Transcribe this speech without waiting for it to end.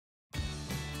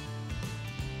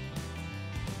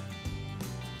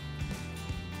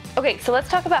Okay, so let's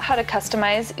talk about how to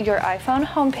customize your iPhone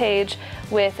homepage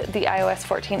with the iOS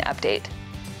 14 update.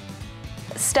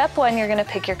 Step one, you're gonna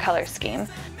pick your color scheme.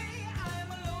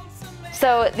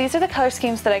 So these are the color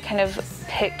schemes that I kind of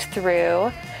picked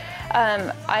through.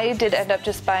 I did end up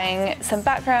just buying some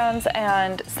backgrounds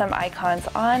and some icons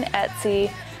on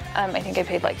Etsy. I think I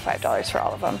paid like $5 for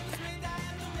all of them.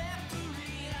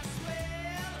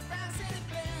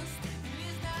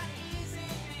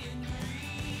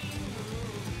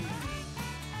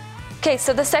 Okay,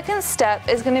 so the second step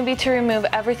is going to be to remove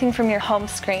everything from your home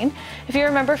screen. If you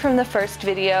remember from the first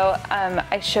video,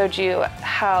 I showed you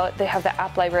how they have the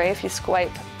app library if you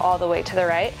swipe all the way to the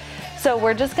right. So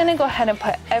we're just going to go ahead and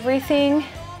put everything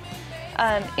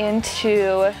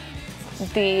into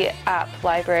the app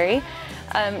library.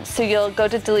 So you'll go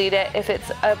to delete it if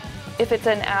it's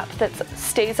an app that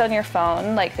stays on your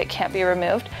phone, like that can't be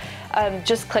removed.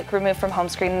 Just click remove from home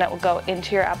screen and it will go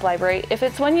into your app library. If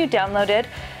it's one you downloaded,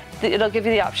 it'll give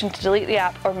you the option to delete the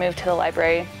app or move to the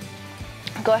library.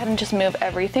 Go ahead and just move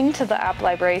everything to the app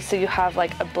library so you have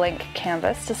like a blank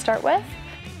canvas to start with.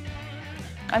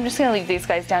 I'm just gonna leave these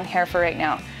guys down here for right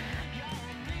now.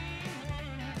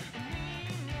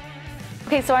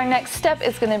 Okay, so our next step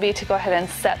is gonna be to go ahead and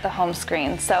set the home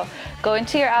screen. So go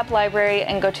into your app library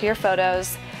and go to your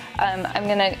photos. I'm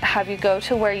gonna have you go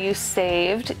to where you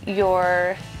saved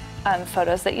your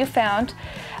photos that you found.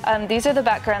 These are the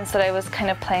backgrounds that I was kind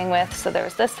of playing with. So there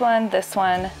was this one, this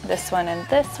one, this one, and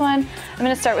this one. I'm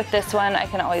going to start with this one. I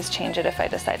can always change it if I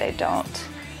decide I don't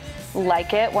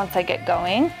like it once I get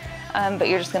going. But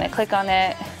you're just going to click on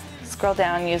it, scroll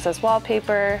down, use as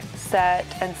wallpaper, set,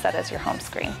 and set as your home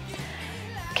screen.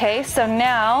 Okay, so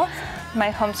now my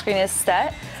home screen is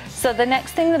set. So the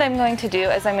next thing that I'm going to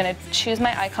do is I'm going to choose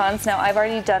my icons. Now I've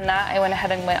already done that. I went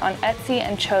ahead and went on Etsy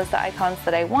and chose the icons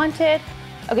that I wanted.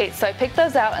 Okay, so I picked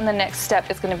those out and the next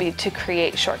step is going to be to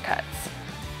create shortcuts.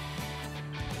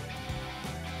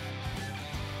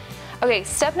 Okay,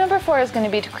 step number 4 is going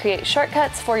to be to create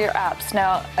shortcuts for your apps.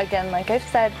 Now, again, like I've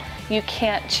said, you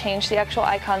can't change the actual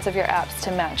icons of your apps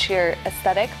to match your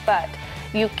aesthetic, but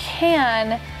you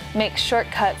can make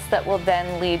shortcuts that will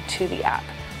then lead to the app.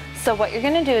 So what you're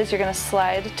going to do is you're going to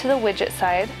slide to the widget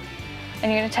side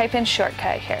and you're going to type in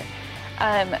shortcut here.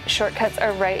 Shortcuts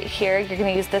are right here. You're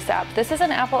going to use this app. This is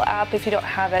an Apple app. If you don't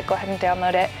have it, go ahead and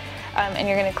download it. And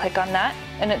you're going to click on that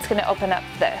and it's going to open up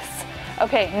this.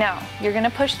 Okay, now you're going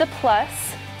to push the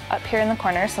plus up here in the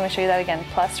corner. So let me show you that again.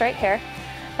 Plus right here.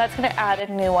 That's going to add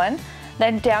a new one.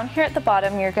 Then down here at the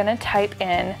bottom, you're going to type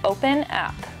in open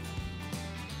app.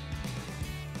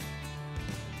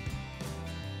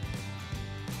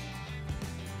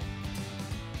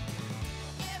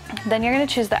 Then you're going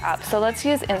to choose the app. So let's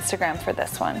use Instagram for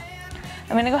this one.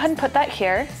 I'm going to go ahead and put that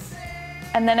here.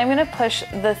 And then I'm going to push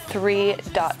the 3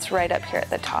 dots right up here at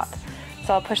the top.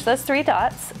 So I'll push those 3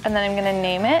 dots and then I'm going to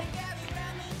name it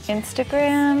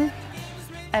Instagram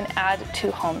and add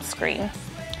to home screen.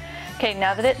 Okay,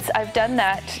 now that I've done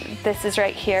that, this is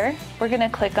right here. We're going to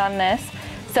click on this.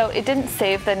 So it didn't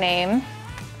save the name,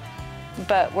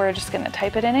 but we're just going to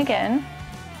type it in again.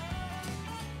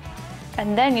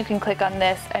 And then you can click on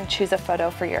this and choose a photo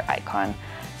for your icon.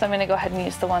 So I'm going to go ahead and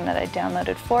use the one that I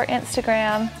downloaded for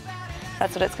Instagram.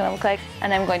 That's what it's going to look like.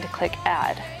 And I'm going to click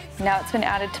add. Now it's been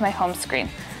added to my home screen.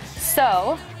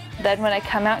 So then when I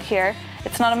come out here,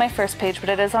 it's not on my first page, but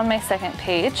it is on my second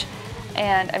page.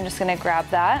 And I'm just going to grab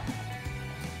that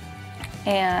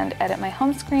and edit my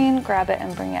home screen, grab it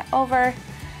and bring it over.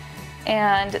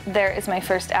 And there is my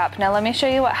first app. Now let me show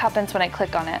you what happens when I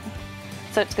click on it.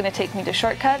 So it's going to take me to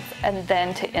shortcuts and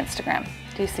then to Instagram.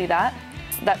 Do you see that?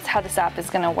 That's how this app is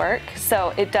going to work.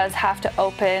 So it does have to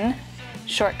open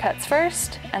shortcuts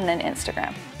first and then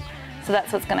Instagram. So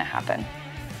that's what's going to happen.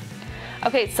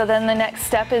 Okay, so then the next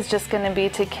step is just going to be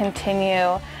to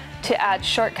continue to add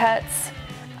shortcuts.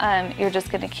 You're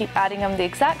just going to keep adding them the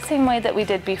exact same way that we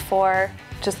did before.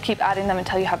 Just keep adding them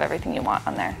until you have everything you want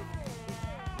on there.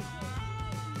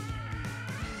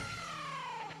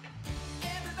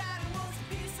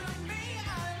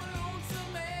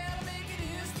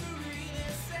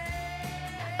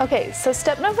 Okay, so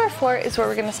step number 4 is where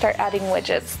we're going to start adding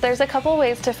widgets. There's a couple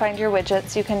ways to find your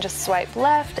widgets. You can just swipe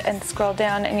left and scroll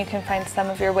down and you can find some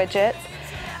of your widgets.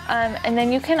 And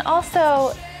then you can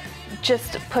also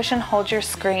just push and hold your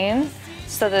screen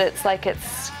so that it's like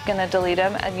it's going to delete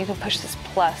them, and you can push this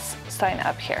plus sign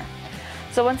up here.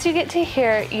 So once you get to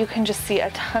here, you can just see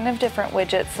a ton of different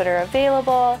widgets that are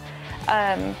available.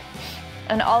 And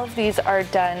all of these are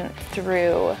done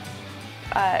through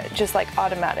just like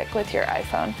automatic with your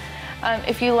iPhone.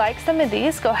 If you like some of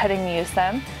these, go ahead and use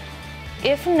them.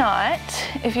 If not,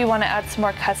 if you want to add some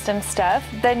more custom stuff,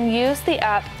 then use the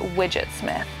app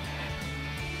Widgetsmith.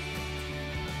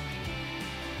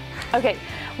 Okay,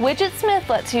 Widgetsmith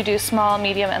lets you do small,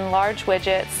 medium, and large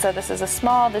widgets. So this is a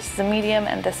small, this is a medium,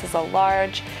 and this is a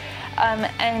large.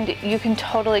 And you can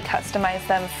totally customize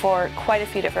them for quite a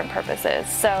few different purposes.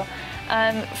 So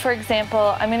for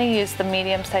example, I'm going to use the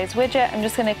medium-sized widget. I'm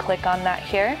just going to click on that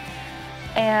here,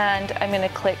 and I'm going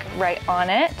to click right on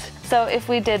it. So if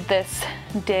we did this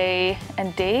day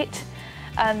and date,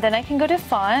 then I can go to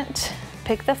font,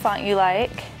 pick the font you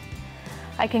like.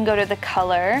 I can go to the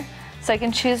color, so I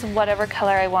can choose whatever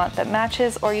color I want that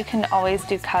matches, or you can always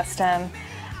do custom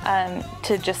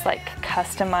to just like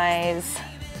customize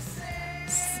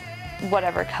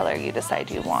whatever color you decide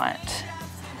you want.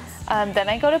 Then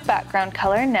I go to background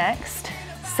color next.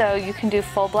 So you can do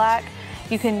full black,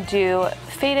 you can do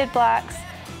faded blacks,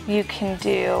 you can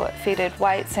do faded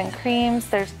whites and creams.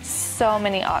 There's so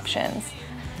many options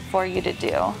for you to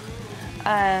do.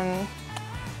 And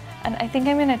I think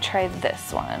I'm gonna try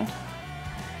this one.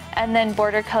 And then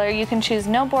border color, you can choose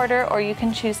no border or you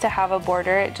can choose to have a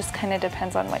border. It just kind of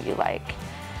depends on what you like.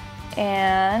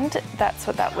 And that's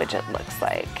what that widget looks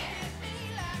like.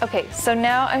 Okay, so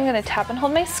now I'm gonna tap and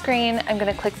hold my screen. I'm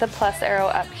gonna click the plus arrow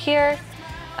up here,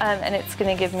 and it's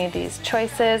gonna give me these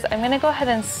choices. I'm gonna go ahead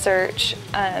and search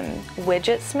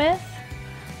Widgetsmith,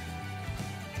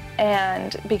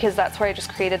 and because that's where I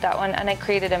just created that one, and I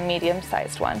created a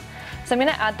medium-sized one. So I'm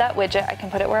gonna add that widget. I can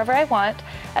put it wherever I want,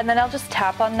 and then I'll just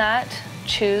tap on that,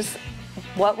 choose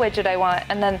what widget I want,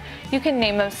 and then you can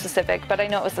name them specific, but I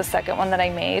know it was the second one that I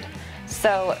made.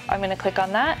 So I'm gonna click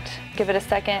on that, give it a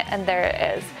second, and there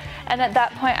it is. And at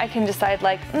that point I can decide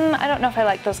like, I don't know if I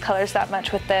like those colors that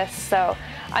much with this, so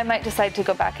I might decide to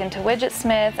go back into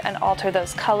Widgetsmith and alter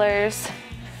those colors,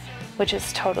 which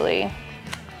is totally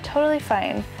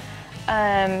fine.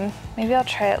 Maybe I'll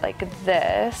try it like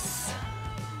this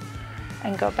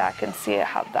and go back and see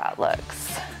how that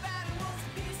looks.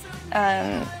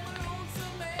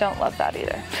 Don't love that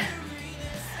either.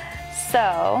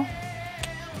 So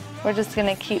we're just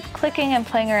gonna keep clicking and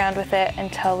playing around with it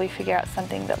until we figure out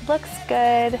something that looks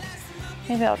good.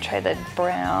 Maybe I'll try the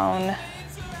brown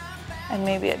and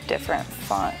maybe a different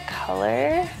font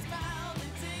color.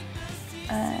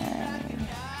 And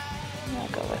I'll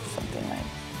go with something like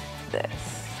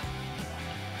this.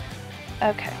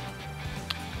 Okay.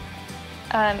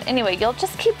 Anyway, you'll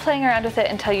just keep playing around with it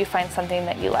until you find something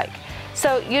that you like.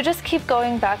 So you just keep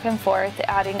going back and forth,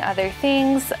 adding other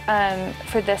things.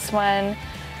 For this one,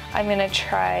 I'm gonna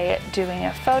try doing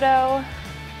a photo,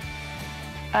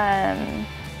 and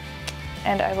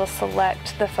I will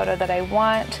select the photo that I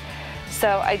want.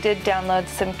 So I did download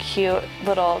some cute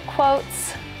little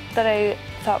quotes that I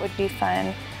thought would be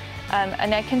fun,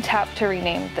 and I can tap to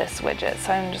rename this widget.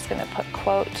 So I'm just gonna put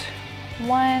quote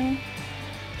 1.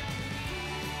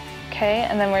 Okay,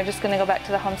 and then we're just gonna go back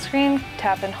to the home screen,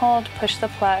 tap and hold, push the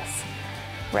plus,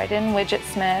 write in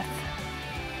Widgetsmith,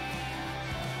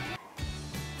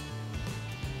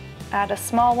 add a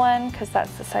small one because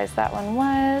that's the size that one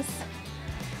was,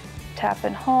 tap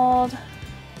and hold,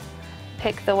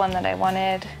 pick the one that I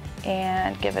wanted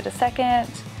and give it a second.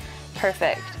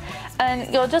 Perfect.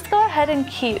 And you'll just go ahead and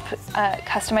keep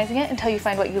customizing it until you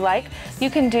find what you like.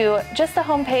 You can do just the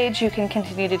home page, you can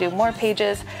continue to do more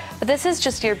pages, but this is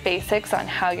just your basics on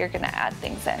how you're gonna add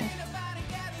things in.